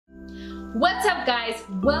What's up guys,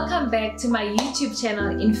 welcome back to my YouTube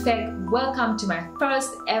channel. In fact, welcome to my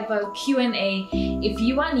first ever Q&A. If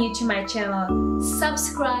you are new to my channel,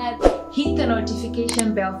 subscribe, hit the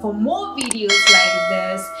notification bell for more videos like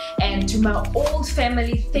this. And to my old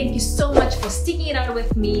family, thank you so much for sticking it out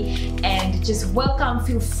with me, and just welcome.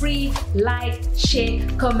 Feel free, like, share,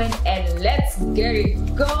 comment, and let's get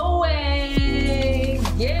it going.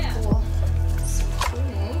 Yeah. Cool.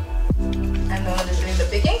 Okay. And then just doing the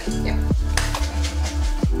picking? Yeah.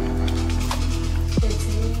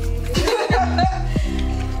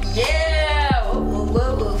 Yeah! Whoa, whoa,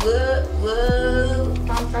 whoa, whoa, whoa.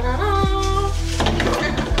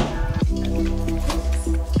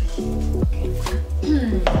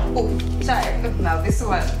 Oh, sorry. Now this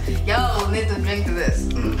one. Y'all need to drink to this.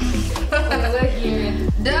 We're here.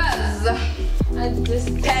 Does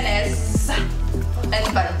penis and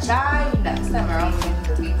vagina, this time around we need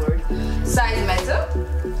the B word, size matter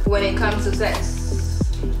when it comes to sex?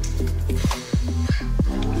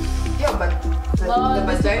 Yo, but Lord, the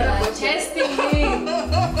vagina are testing me.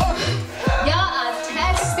 Y'all are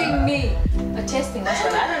testing me. Testing, that's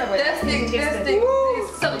what I don't know about testing.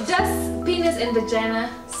 So just penis and vagina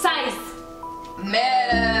size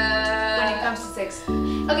matter when it comes to sex.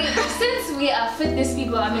 Okay, since we are fitness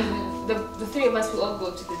people, I mean the three of us, we all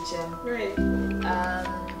go to the gym. Right.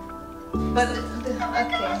 But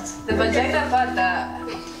okay. The vagina part,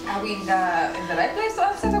 are we in the right place to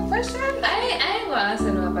answer the question? I ain't gonna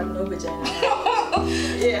answer no about no vagina.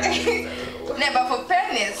 Yeah. No, but for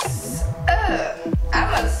penis, I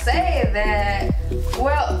must say that,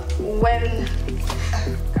 well, when...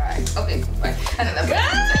 Alright, okay, bye.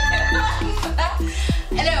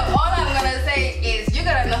 All I'm gonna say is you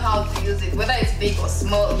gotta know how to use it. Whether it's big or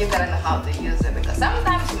small, you gotta know how to use it. Because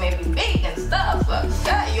sometimes you may be big and stuff, but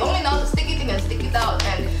yeah, you only know to stick it in and stick it out.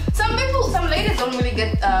 And some ladies don't really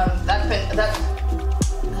get that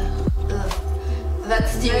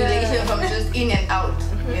stimulation from just in and out,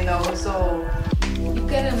 you know, so... You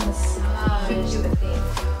gotta massage the thing.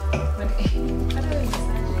 How do I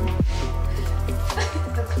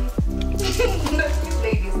massage it?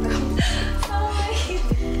 Ladies,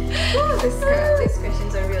 These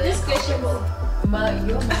questions are really uncomfortable.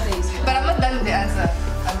 Your mother is but I'm not done with the answer.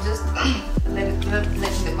 I'm just letting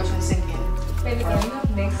the question sink in. Baby girl, you up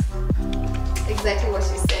next. exactly what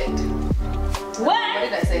she said. What? What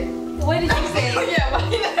did I say? What did you say? Yeah, what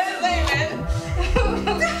did I say, man?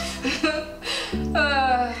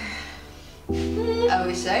 I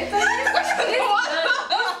wish I thought this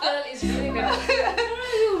girl is really gonna...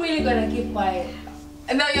 You're really gonna keep quiet.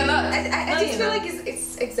 No, you're not. I just feel like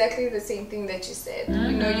it's exactly the same thing that you said.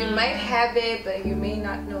 You know, you might have it, but you may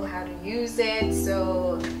not know how to use it.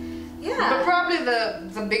 So, yeah. But probably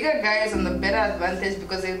the bigger guys on the better advantage,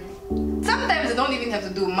 because sometimes they don't even have to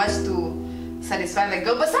do much to satisfy the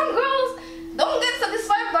girl. But some girls don't get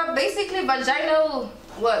satisfied by basically vaginal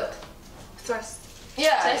what? Thrust.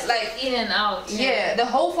 Yeah, Just like in and out. yeah, the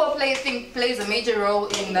whole foreplay thing plays a major role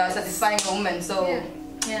in satisfying a woman. So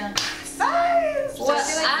Yeah. size. Well,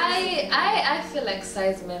 I feel like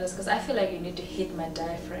size matters, because I feel like you need to hit my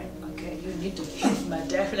diaphragm. Okay, you need to hit my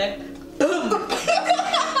diaphragm. Boom.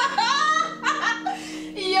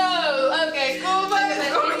 Yo, okay, cool. But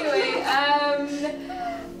anyway,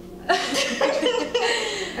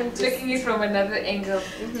 I'm taking it from another angle.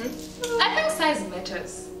 I think size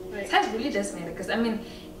matters. Right. Size really does matter, because I mean,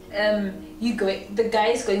 the guy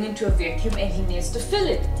is going into a vacuum and he needs to fill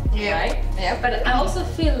it, right? Yeah. But I also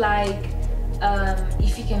feel like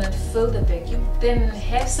if you cannot fill the vacuum, then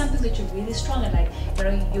have something that you're really strong at, like,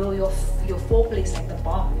 you know, your foreplay is like the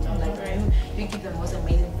bomb, you know, like you give the most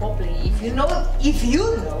amazing foreplay. If you know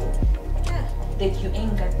that you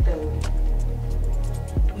ain't got the,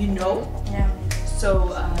 you know. Yeah.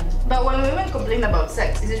 So. But when women complain about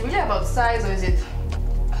sex, is it really about size, or is it?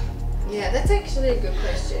 Yeah, that's actually a good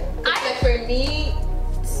question. Like for me,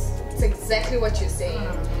 it's exactly what you're saying.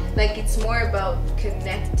 Like it's more about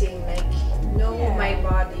connecting, like know my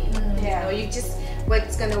body. You know, you just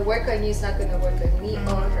what's gonna work on you is not gonna work on me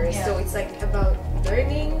or her. So it's like about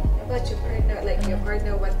learning about your partner, like your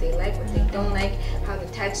partner, what they like, what they don't like, how to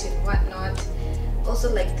touch and whatnot. Also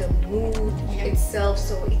like the mood itself.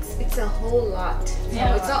 So it's a whole lot. So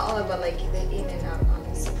it's not all about like the in and out,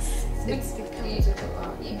 honestly. It comes with a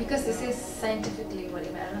lot. Because this is scientifically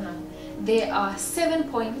whatever, I don't know. There are 7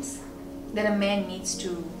 points that a man needs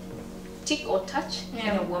to tick or touch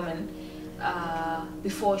in a woman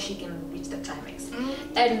before she can reach the climax.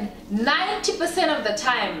 And 90% of the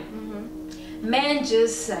time, men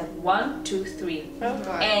just like 1, 2, 3,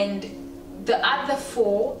 and the other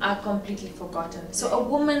 4 are completely forgotten. So a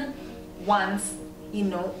woman wants you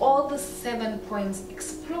know, all the 7 points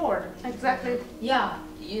explored. Exactly. Yeah,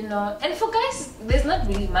 you know, and for guys, there's not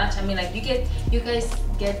really much. I mean, like you guys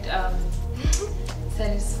get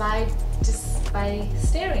satisfied just by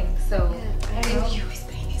staring. So Yeah, I know. you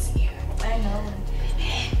whispering in his ear. I know.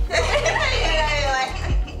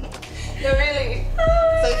 No, really.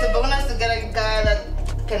 So it's a bonus to get a guy that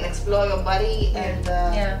can explore your body and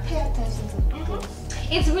Yeah. pay attention to people.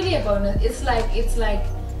 It's really a bonus.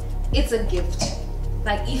 It's a gift.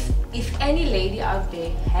 Like if any lady out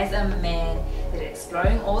there has a man that is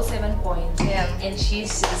exploring all 7 points, and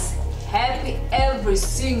she's just happy every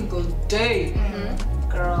single day,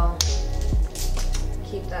 girl,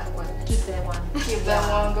 Keep that one. keep that one. Keep that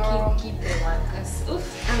one, girl. Keep that one. 'Cause, oof.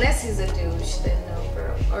 Unless he's a douche, then no,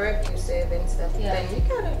 girl. Or abusive and stuff. Yeah. Then you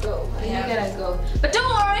gotta go. You gotta go. But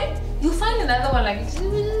don't worry, you'll find another one. Like It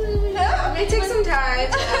may take some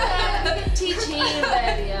time. you can teach him,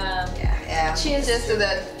 but yeah. Yeah. Cheers. Just to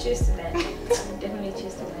that. Cheers to that. Definitely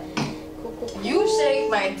cheers to that. You shake,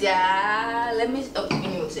 my dear. Let me. Oh,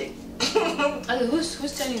 you shake. Okay, whose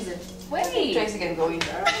turn is it? Wait. Tracy can go in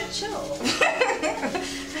there. Chill.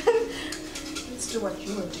 Let's do what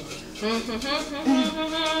you were doing. Who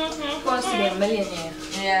wants to be a millionaire?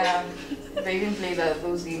 Yeah. They even play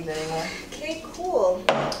those games anymore. Okay, cool.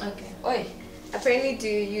 Okay. Oi. Apparently, do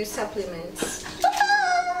you use supplements?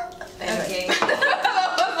 Okay.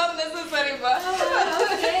 That was not necessary, but.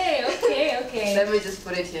 Okay. Let me just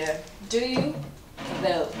put it here. Do you?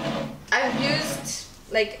 No. I've used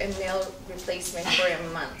like a meal replacement for a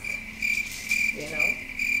month. You know?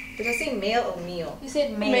 Did I say male or meal? You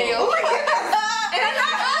said male. Male.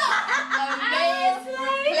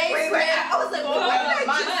 Wait, I was like, what did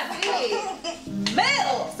I just say?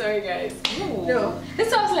 Male. Sorry, guys. Ooh. No. This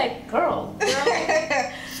sounds like girl.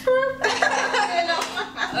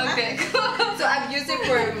 Okay. So I've used it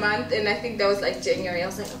for a month, and I think that was like January. I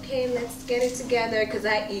was like, okay, let's get it together because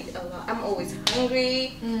I eat a lot. I'm always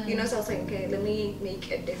hungry, you know. So I was like, okay, let me make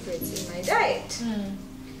a difference in my diet.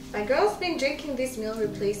 My girl's been drinking this meal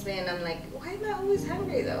replacement. I'm like, why am I always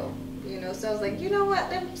hungry though? You know. So I was like, you know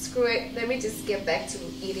what? Screw it. Let me just get back to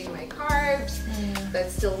eating my carbs,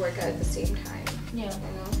 but still work out at the same time. Yeah.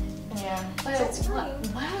 You know. Yeah. But That's fine.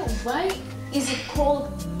 wow, why is it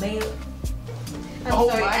called male? I'm Oh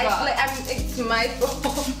sorry. my God. It's my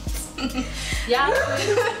fault.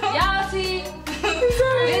 Yeah, see,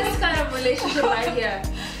 this kind of relationship right here.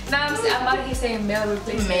 Now I'm out here saying male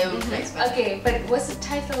replacement. Male replacement. Okay, but what's the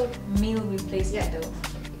title? Meal replacement though.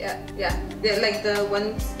 Yeah, like the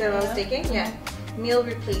ones that I was taking. Yeah, meal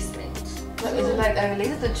replacement. But is it like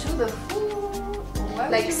related to the food? Why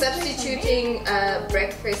would Like you substituting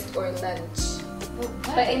breakfast or lunch.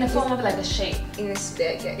 But in the form of like a shake.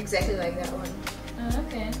 Instead, yeah, exactly like that one. Oh,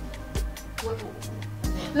 okay.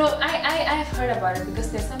 No, I've heard about it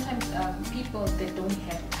because there's sometimes people that don't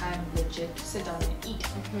have time legit to sit down and eat.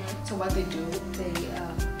 So what they do, they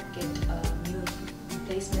get meal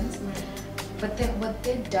replacements. But then what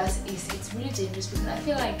that does is it's really dangerous because I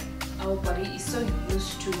feel like our body is so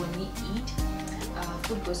used to when we eat,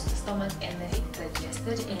 food goes to the stomach and then it's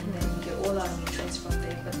digested and then you get all our nutrients from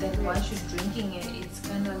there. But then once you're drinking it, it's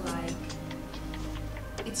kind of like,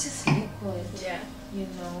 it's just liquid. Yeah. You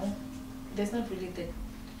know, there's not really the,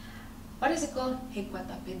 what is it called?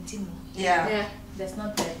 Yeah. Yeah. That's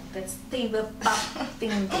not that. That's thing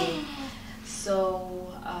thing there.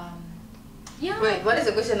 So yeah. Wait, what is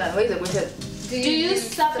the question now? What is the question? Do you use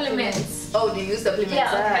supplements? Oh, do you use supplements?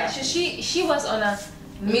 Yeah. Okay. So she was on a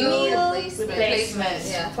Meal replacement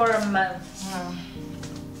Yeah. for a month.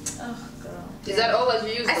 Oh girl. Is that all that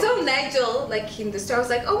you use? I saw Nigel like in the store. I was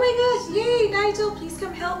like, oh my gosh, yay, Nigel, please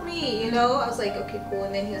come help me. You know, I was like, okay, cool.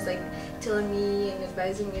 And then he was like telling me and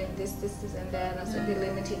advising me on this, and that. And I was like, okay,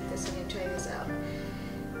 let me take this and try this out.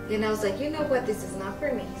 Then I was like, you know what, this is not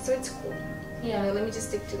for me, so it's cool. Yeah. You know, let me just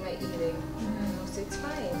stick to my eating. You know, so it's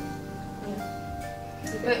fine.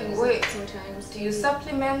 But wait, sometimes. do you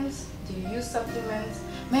supplements? Do you use supplements?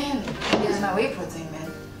 Man, I use my whey protein,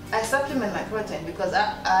 man. I supplement my protein because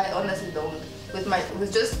I honestly don't.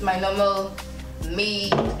 With just my normal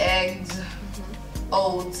meat, eggs,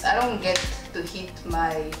 oats, I don't get to hit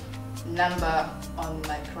my number on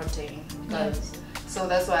my protein. So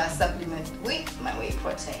that's why I supplement with my whey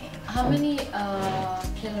protein. How many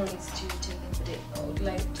calories do you take in a day? Oh,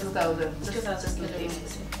 like 2,000. 2,000 calories.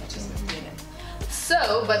 Just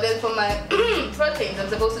so, but then for my proteins, I'm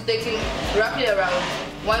supposed to take in roughly around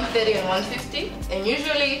 130 and 150. And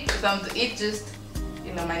usually, if I'm to eat just,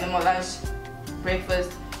 you know, my normal lunch,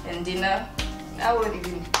 breakfast, and dinner, I won't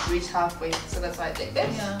even reach halfway. So that's why I take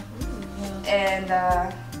this. Yeah. And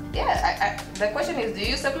yeah, the question is, do you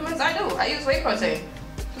use supplements? I do. I use whey protein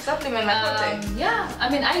to supplement my protein. Yeah, I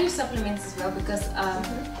mean, I use supplements as well because,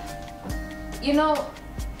 you know,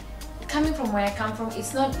 coming from where I come from,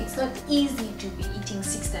 it's not easy to be eating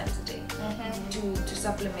 6 times a day to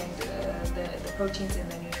supplement the proteins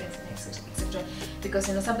and the nutrients and etc. Because,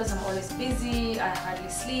 you know, sometimes I'm always busy, I hardly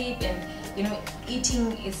sleep, and, you know,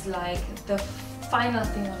 eating is like the final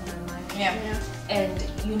thing on my mind. Yeah. And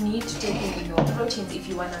you need to take in your proteins if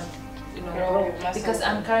you want to, you know, grow. Because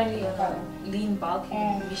I'm currently on a lean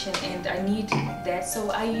bulking mission and I need that.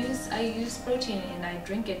 So I use protein and I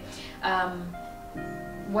drink it.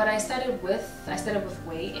 What I started with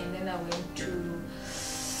whey, and then I went to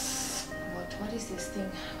what is this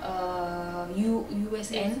thing?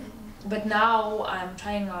 USN. But now I'm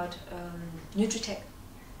trying out Nutritech.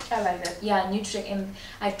 I like that. Yeah, Nutritech, and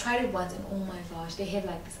I tried it once and oh my gosh, they have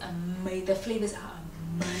like this amazing, the flavors are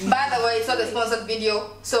amazing. By the way, it's not a sponsored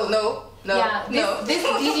video, so no. This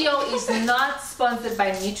video is not sponsored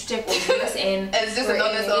by Nutritech or USN. It's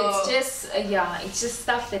just it's just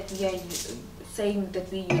stuff that we are saying that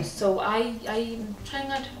we use. So I'm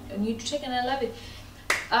trying out Nutritech and I love it.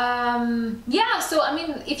 Yeah, so I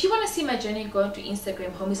mean, if you want to see my journey, go to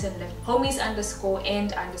Instagram,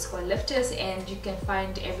 homies_and_lifters, and you can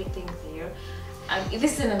find everything there.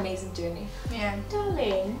 This is an amazing journey. Yeah.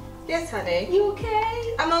 Darling. Yes, honey. You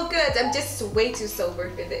okay? I'm all good. I'm just way too sober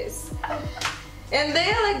for this. And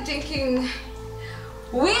they're like drinking.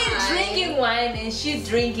 We're drinking wine and she's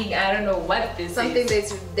drinking, I don't know what this something is.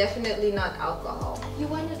 that's definitely not alcohol. You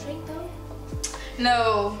want to drink though?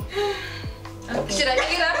 No. Okay. Should I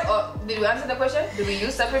pick it up, or did you answer the question? Do we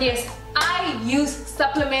use supplements? Yes, I use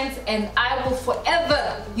supplements and I will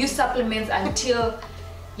forever use supplements until,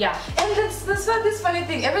 yeah. And that's what this funny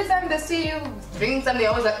thing. Every time they see you drink something, I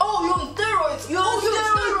always like, oh, you're on steroids. You're on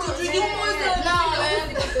steroids. You're poison. No,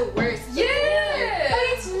 man. It's the worst. Yeah, but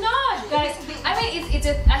it's not, guys. I mean,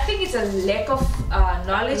 I think it's a lack of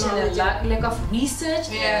knowledge and a lack of research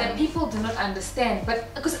that people do not understand.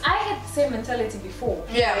 But because I had the same mentality before.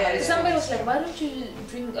 Yeah. Somebody was like, why don't you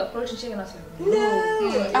drink a protein shake? And I was like,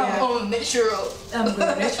 no. I'm natural. I'm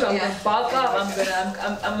gonna natural. I'm gonna bulk up.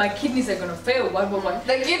 My kidneys are gonna fail. What?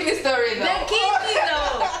 The kidney story though.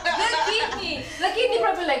 The kidney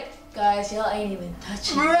probably like, guys, y'all ain't even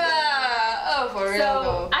touching. Oh, for real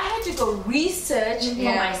though. I had to go research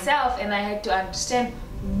for myself, and I had to understand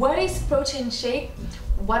what is protein shake,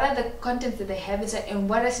 what are the contents that they have inside, and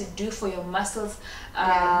what does it do for your muscles,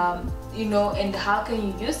 you know, and how can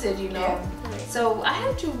you use it, you know. So I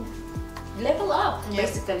had to level up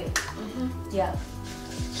basically. Yeah.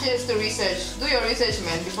 Cheers to research. Do your research,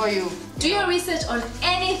 man, before you do your research on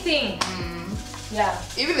anything. Yeah.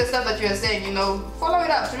 Even the stuff that you are saying, you know, follow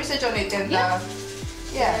it up, research on it, and yeah,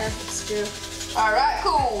 it's true. All right,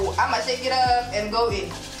 cool. I'ma shake it up and go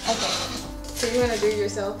in. Okay. So you wanna do it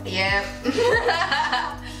yourself? Yeah.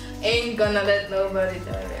 Ain't gonna let nobody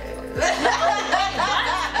do it.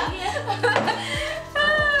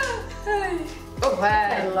 Oh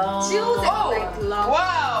wow. Long.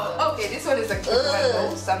 Wow. Okay, this one is like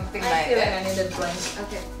something like that. I need a drink.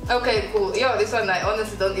 Okay, cool. Yo, this one I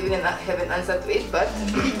honestly don't even have an answer to it, but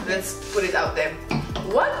let's put it out there.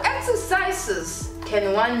 What exercises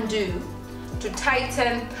can one do to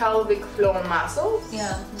tighten pelvic floor muscles?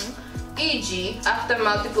 Yeah. E.g., after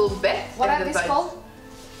multiple births. What are these called?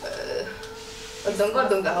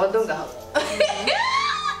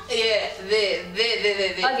 Yeah, they.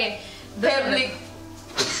 Okay. Pelvic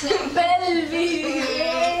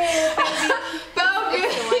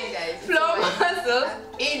floor muscles,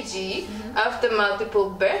 e.g., after multiple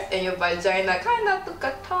births, and your vagina kind of took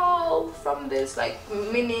a toll from this, like,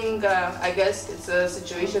 meaning, I guess it's a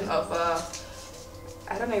situation of,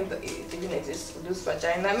 I don't know if it even exists, loose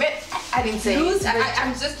vagina. I mean, I didn't say it.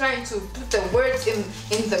 I'm just trying to put the words in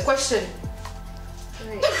the question.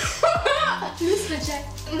 Loose vagina.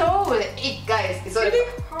 No, it, guys, it's really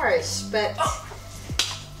harsh, but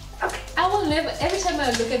okay. I will never. Every time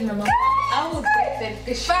I look at my mom, I will get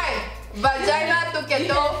that. Fine. Vagina took a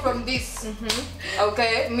toll from this.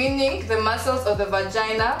 Okay, meaning the muscles of the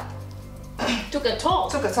vagina took a toll.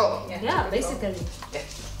 Yeah, basically. Yeah.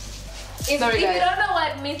 If you don't know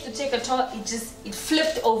what it means to take a toll, it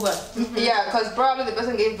flipped over. Yeah, because probably the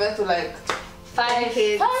person gave birth to like 10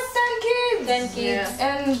 kids. Yeah.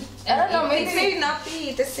 And I don't know, maybe it may not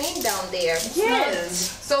be the same down there.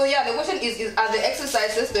 Yes. So yeah, the question is are there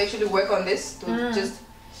exercises to actually work on this? To just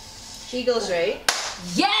Kegels, right?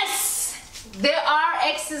 Yes! There are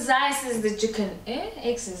exercises that you can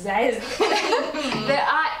exercise. There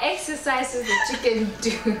are exercises that you can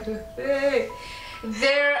do.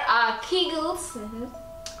 There are Kegels.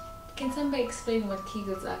 Can somebody explain what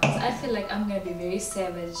Kegels are? Because I feel like I'm gonna be very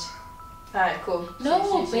savage. Alright, cool.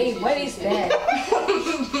 No, babe, what is that?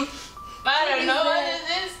 I don't know what it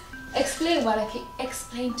is. Explain what I can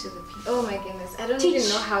explain to the people. Oh my goodness, I don't even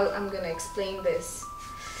know how I'm gonna explain this.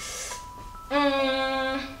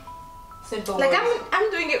 Simple Like words. I'm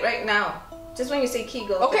doing it right now. Just when you say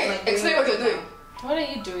Kegel. Okay, I'm like doing explain it what you're right doing. now. What are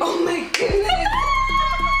you doing? Oh my goodness.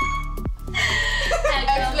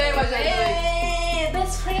 Explain what you're doing. Hey,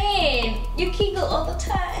 best friend, you Kegel all the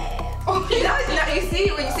time. Oh, No, you see,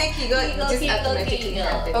 when you say Kegel, it just Kegel, automatically Kegel.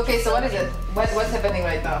 happens. Okay, so what is it? What's happening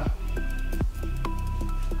right now?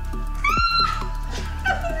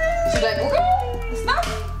 She's like, okay, stop.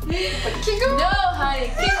 But Kegel? No, honey,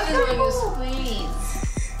 Kegel is when you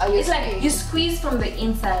squeeze. It's like you squeeze from the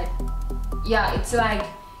inside. Yeah, it's like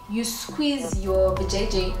you squeeze your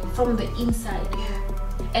vajayjay from the inside,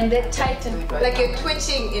 and then tighten. Like you're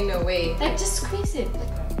twitching in a way. Like just squeeze it.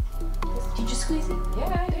 Did you squeeze it?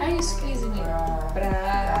 Yeah. How are you squeezing it?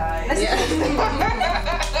 Yeah. It's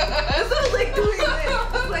not like doing this.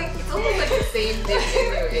 It's like it's almost like the same thing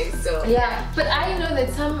anyway. So Yeah, but I know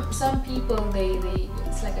that some people they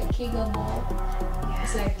it's like a Kegel ball.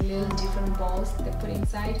 It's like little different balls they put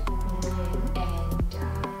inside, and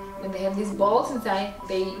when they have these balls inside,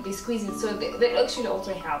 they squeeze it. So that actually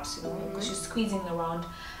also helps, you know, because you're squeezing around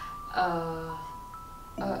a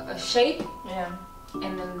shape. Yeah.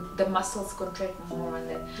 And then the muscles contract more on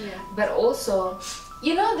it. Yeah. But also,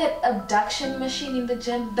 you know that abduction machine in the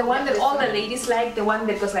gym? The one that all the ladies like, the one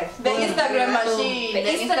that goes like... The Instagram machine. The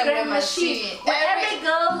Instagram machine. Where every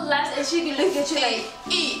girl laughs and she look at you like...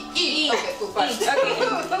 E. Okay, cool, fine.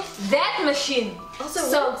 Okay. That machine. Also,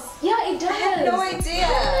 So, yeah, it does. I had no idea.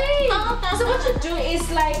 Right. So what you do is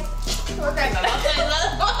like...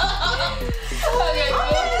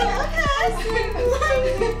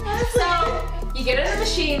 So you get on the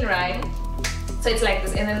machine, right? So it's like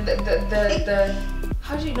this, and then the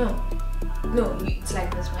how do you know? No, it's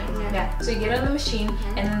like this, right? Yeah. So you get on the machine,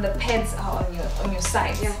 and then the pads are on your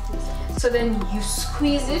sides. Yeah. So then you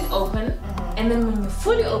squeeze it open, and then when you're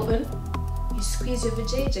fully open, you squeeze your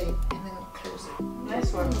vajayjay, and then close it.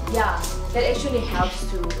 Nice one. Yeah, that actually helps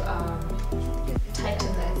to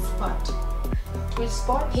tighten that spot. Which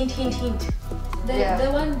spot? Hint, hint, hint. The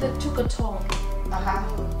one that took a toll.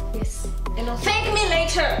 Yes. And also, Thank me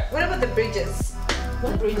later. what about the bridges?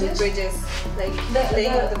 What The bridges, like The-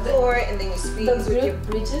 laying the- on the the- floor and then you squeeze The with your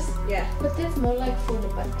bridges, yeah. but that's more like for the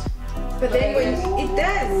butt. But then when it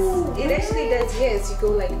does, it actually does. Yes, you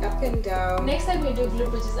go like up and down. Next time we do glute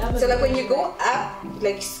bridges, I'm So like when you go up, you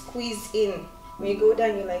like squeeze in. When you go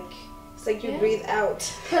down, you like it's like you breathe out.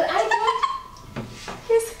 But I don't.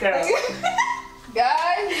 This girl.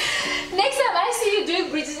 Guys. Next time I see you doing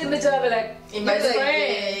bridges in the gym, I'll be like, Imagine.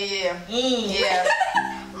 yeah. Yeah.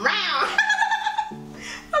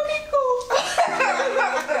 Okay, cool.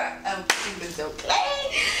 I'm thinking this okay.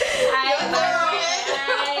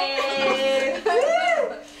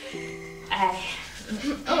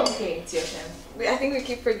 Oh, okay, it's your turn. I think we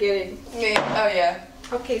keep forgetting. Yeah. Oh yeah.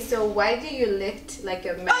 Okay, so why do you lift like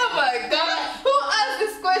a man? Oh my god. Who asked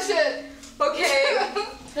this question? Okay.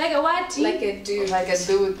 Like a what? Like a dude. Like a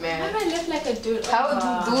dude, Why man. do I lift like a dude? How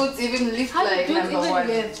do dudes even lift How like do dudes number even one?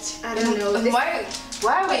 lift? I don't know. This Why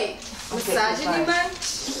are we misogyny, man.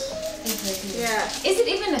 Exactly. Yeah. Is it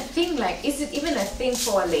even a thing? Like, is it even a thing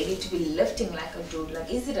for a lady to be lifting like a dude? Like,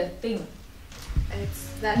 is it a thing? It's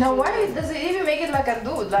that. No, why does it even make it like a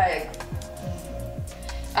dude? Like,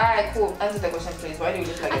 alright, cool. Answer the question, please. Why do you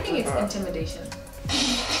look like I a think dude? it's bro? intimidation.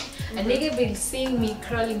 A nigga been seeing me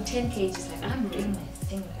curling 10 kgs, like I'm doing my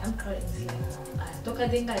thing, like I'm curling this,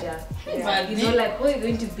 like, you know, like, what are you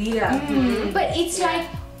going to be at? But it's like,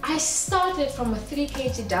 I started from a 3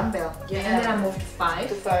 kg dumbbell, and then I moved to 5.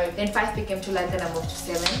 To 5. Then 5 became too light, then I moved to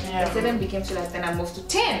 7. Yeah. Then 7 became too light, then I moved to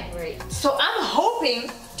 10. Right. So I'm hoping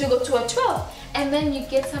to go to a 12. And then you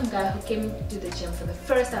get some guy who came to the gym for the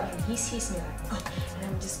first time and he sees me like, oh, and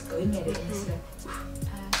I'm just going at it. And he's like,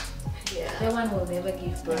 that one will never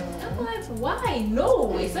give birth. I'm like, why?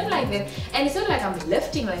 No, it's not like that. And it's not like I'm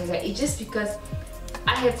lifting like that. It's just because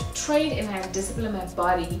I have trained and I have disciplined my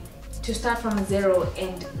body to start from 0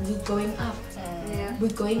 and we're going up. Yeah. We're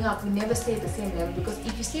going up. We never stay at the same level because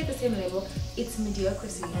if you stay at the same level, it's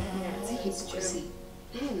mediocrity. It's hypocrisy.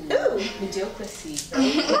 Ooh. Mediocrity.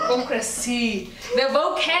 Hypocrisy. The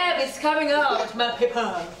vocab is coming out, my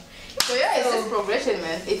people. So yeah, it's just progression,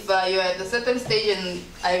 man. If you're at a certain stage and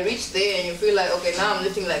I reach there and you feel like, okay, now I'm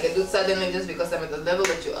lifting like a dude suddenly just because I'm at the level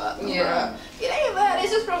that you are. Yeah. It ain't bad.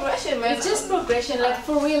 It's just progression, man. It's just progression. Like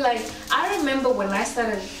for real, like I remember when I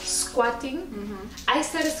started squatting, I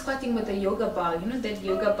started squatting with a yoga bar. You know that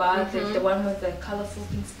yoga bar, the one with the colorful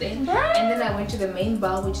things there. And then I went to the main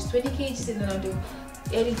bar, which is 20 kgs, and then I'll do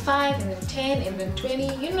 85 and then 10 and then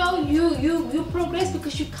 20. You know, you progress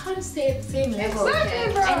because you can't stay at the same level.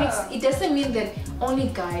 Exactly, bro. And it doesn't mean that only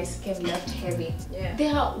guys can lift heavy. Yeah.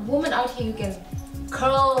 There are women out here who can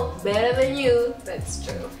curl better than you, That's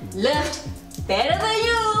true. lift better than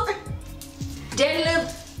you,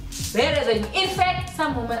 deadlift better than you. In fact,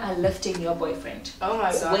 some women are lifting your boyfriend. Oh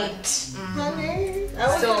my god. Weight. Honey, I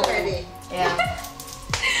was So- ready. Yeah.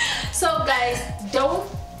 So guys, don't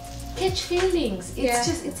catch feelings.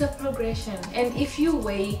 It's a progression. And if you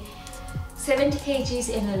weigh 70 kgs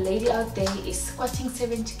and a lady out there is squatting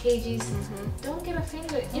 70 kgs, don't get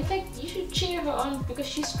offended. In fact, you should cheer her on because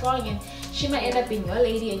she's strong and she might end up being your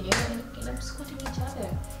lady and you're gonna end up squatting each other.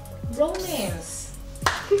 Romance.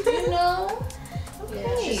 You know?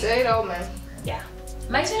 Yeah, she Okay. said it all, man. Yeah.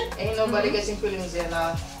 My turn? Ain't nobody getting feelings here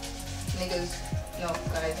now. Niggas, no,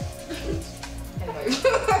 guys. Anyway,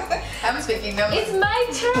 I'm speaking now. It's my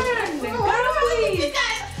turn! Girl, please!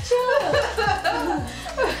 Sure.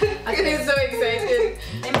 I'm so excited.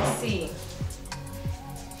 Let me see.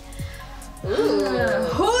 Ooh.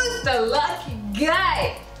 Who's the lucky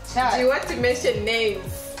guy? Do you want to mention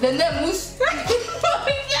names? The name Mus. We're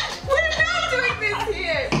not doing this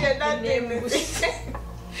here. We're not doing this.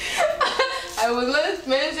 I was not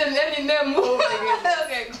mention any name. Oh my god.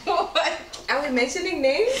 Okay, go on. Are we mentioning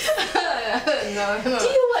names? No. Do you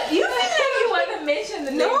feel like you want to mention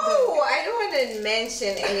the name? No, though? I don't want to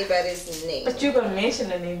mention anybody's name. But you're gonna mention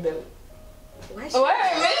the name though. Why should Why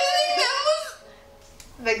are you mentioning names?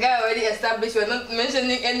 The guy already established we're not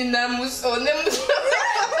mentioning any names or names.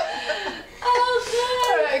 Oh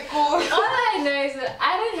god. Alright, cool. All I know is that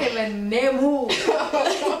I don't have a name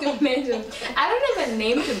to mention. I don't have a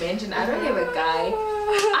name to mention. I don't have a guy.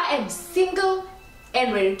 I am single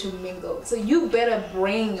and ready to mingle. So you better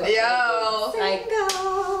bring your Yo. like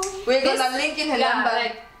No. We're gonna link in her yeah, number.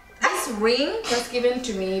 like this ring was given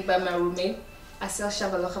to me by my roommate, Asel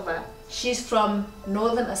Shabalokhaba. She's from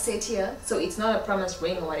Northern Ossetia, so it's not a promise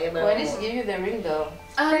ring or whatever. Why did she give you the ring though?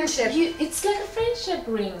 Friendship. It's like a friendship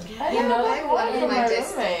ring. I You know, have one from for my my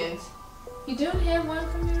best roommate. you don't have one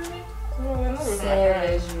from your roommate? No, we're not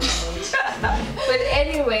Savage roommate. But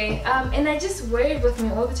anyway, and I just wear it with me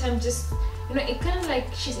all the time. Just you know, it kind of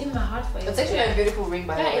like she's in my heart for you. It's actually a beautiful ring,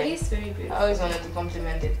 by the Yeah, it way. is very I beautiful. always wanted to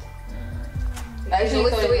compliment it. I I actually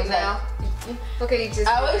always thought do it it was now. Okay, you just.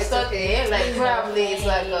 I always it's thought okay. like probably it's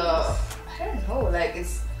like I don't know, like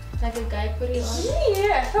it's Like a guy put it on.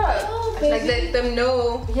 yeah, I thought. Oh, Like baby. let them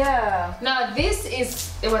know. Yeah. Now this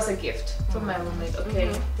is, it was a gift from my roommate,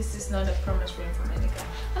 okay? This is not a promise ring from any guy.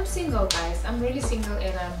 I'm single, guys. I'm really single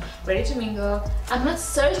and I'm ready to mingle. I'm not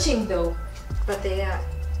searching though. But they are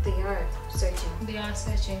searching. They are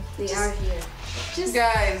searching. They are here. Just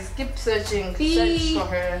Guys, keep searching. Be- Search for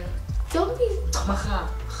her. don't be kamaha.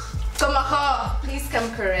 Tomaha. Please come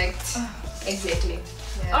correct. Exactly.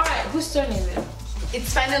 Yeah. Alright, whose turn is it?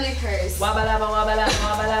 It's finally hers. Wabalaba, wabala,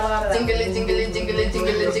 wabala, wabala. Jingling, jingling, jingling,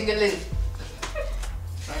 jingling, jingling.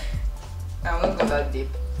 I won't go that deep.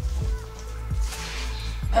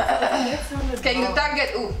 That sounded Can you wrong.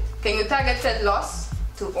 target fat loss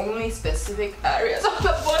to only specific areas of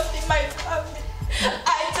the body, my family?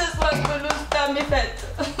 I just want to lose tummy fat.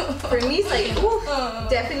 For me, it's like ooh,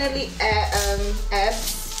 definitely abs,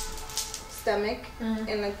 stomach,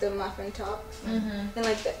 and like the muffin top, and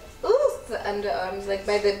like the underarms, like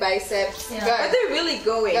by the biceps. Yeah. But they're really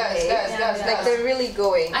going. Guys, hey? guys, Like they're really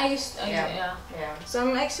going. I used to, Yeah. So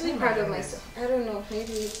I'm actually proud of myself. I don't know.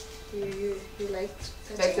 Maybe you liked.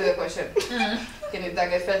 Back to the question. Can you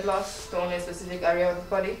target fat loss to only a specific area of the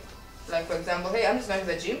body? Like for example, hey, I'm just going to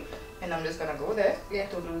the gym and I'm just gonna go there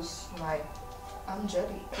to lose my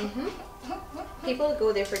jelly. People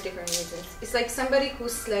go there for different reasons. It's like somebody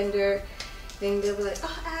who's slender, then they'll be like,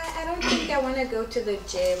 oh, I don't think I want to go to the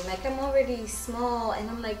gym. Like, I'm already small. And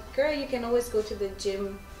I'm like, girl, you can always go to the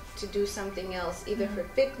gym to do something else, either for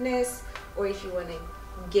fitness or if you want to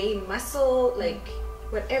gain muscle, like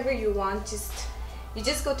whatever you want, you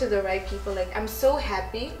just go to the right people. Like, I'm so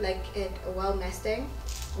happy, like at Mustang,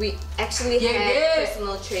 we actually had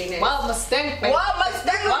personal trainers. Wow, Mustang. Wow,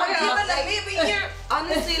 Mustang, Like,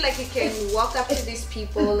 honestly, like you can walk up to these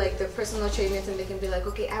people, like the personal trainers, and they can be like,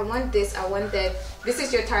 okay, I want this, I want that. This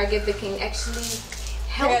is your target. They can actually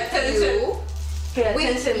help you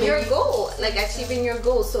with your goal, like achieving your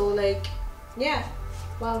goal. So like, yeah.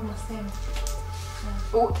 Wild Mustang.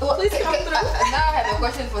 Please come through. Now I have a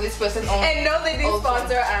question for this person. And no, they didn't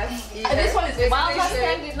sponsor us. This one is Wild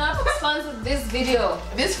Mustang did not sponsor this video.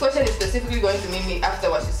 This question is specifically going to me after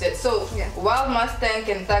what you said. So, Wild Mustang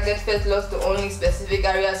can target fat loss to only specific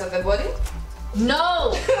areas of the body?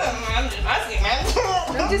 No. I'm just asking, man.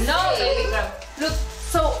 No, baby girl. Look,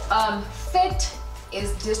 so fat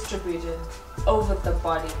is distributed over the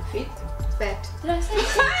body. Feet? Fat. Did I say I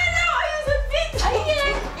know, I use a feet.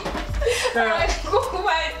 Alright, go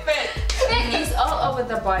my fat. Fat is all over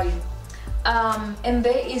the body. And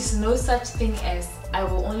there is no such thing as I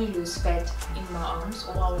will only lose fat in my arms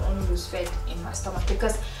or I will only lose fat in my stomach,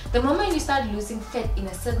 because the moment you start losing fat in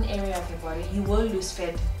a certain area of your body, you will lose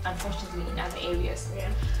fat, unfortunately, in other areas. Yeah.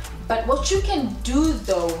 But what you can do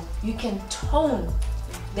though, you can tone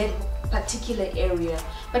that particular area.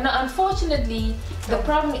 But now unfortunately, the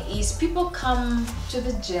problem is people come to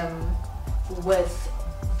the gym with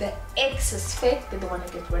the excess fat that they want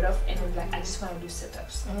to get rid of, and they're like, I just want to do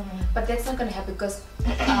sit-ups. But that's not going to happen, because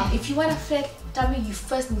if you want a fat tummy, you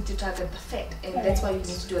first need to target the fat, and that's why you need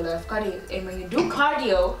to do a lot of cardio. And when you do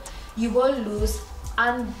cardio, you will lose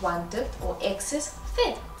unwanted or excess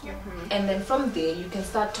fat. And then from there you can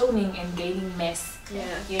start toning and gaining mass.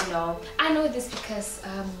 You know, I know this because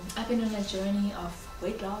I've been on a journey of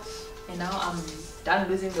weight loss, and now I'm done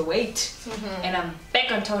losing the weight and I'm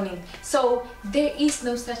back on toning. So there is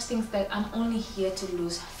no such thing that I'm only here to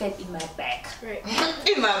lose fat in my back. Right.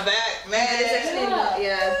 In my back, man. It's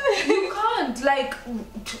actually, You can't, like,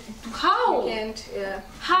 how? You can't,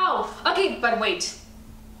 How? Okay, but wait.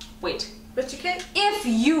 But you can. If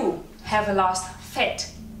you have lost fat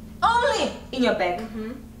only in your back,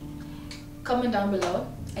 comment down below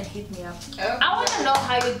and hit me up. I want to know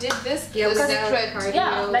how you did this. Yeah, The without secret. cardio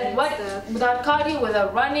Yeah, like and what? stuff. Without cardio,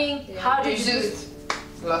 without running, how did you do it? just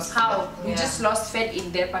lost How? fat. You just lost fat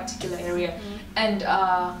in that particular area. And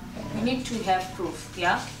you need to have proof,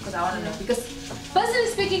 yeah? Because I want to know. Because personally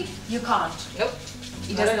speaking, you can't. Nope.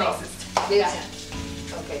 It doesn't know. exist. Yeah.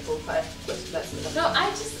 Okay, cool. Fine. That's enough. No, I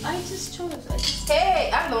just chose. Hey,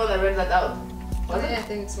 I'm the one that read that out. Was Yeah, I it?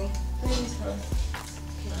 think it's me.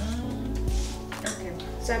 Okay.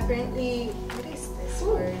 So apparently, what is this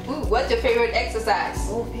word? Ooh, what's your favorite exercise?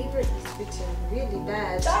 Oh, favorite is which is really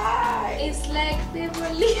bad. It's like they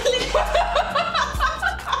were living.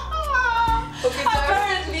 Okay, so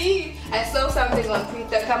apparently, I saw something on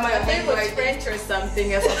Twitter. Come on, your Favorite French or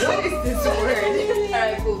something. I was like, what is this word?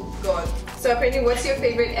 Alright, cool. Go on. So apparently, what's your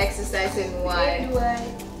favorite exercise and why?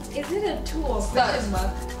 Is it a 2 or Start. question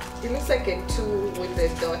mark? It looks like a 2 with a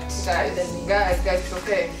dot. Guys, it's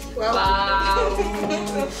okay. Well, Wow.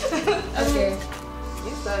 Okay.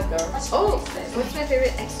 You start, girl. oh, what's my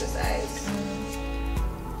favorite exercise?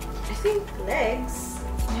 I think legs.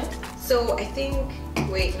 Yeah. So I think,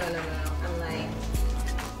 wait, no. I'm lying.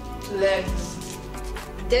 Legs.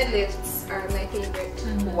 Deadlifts are my favorite.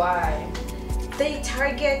 Why? They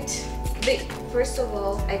target, first of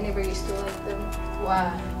all, I never used to like them.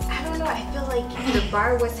 Why? I don't know, I feel like the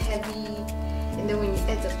bar was heavy, and then when you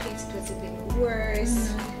add the plates it was even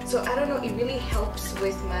worse. So I don't know, it really helps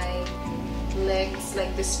with my legs,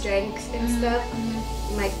 like the strength and stuff.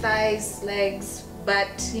 My thighs, legs,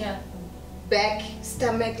 butt, back,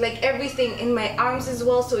 stomach, like everything in my arms as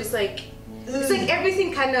well. So it's like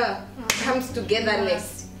everything kind of comes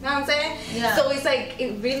togetherness. You know what I'm saying? Yeah. So it's like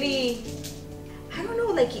it really, I don't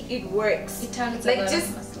know, like it works. It targets like a lot just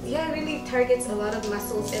of muscles. yeah, it really targets a lot of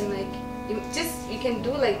muscles, and like you can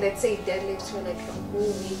do like, let's say, deadlifts for like a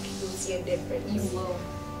whole week, you'll see a difference. You will.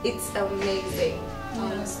 It's amazing,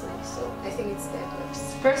 honestly. So I think it's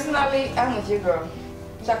deadlifts. Personally, I'm with you, girl.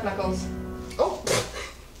 Chuck knuckles. Oh,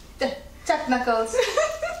 Chuck knuckles.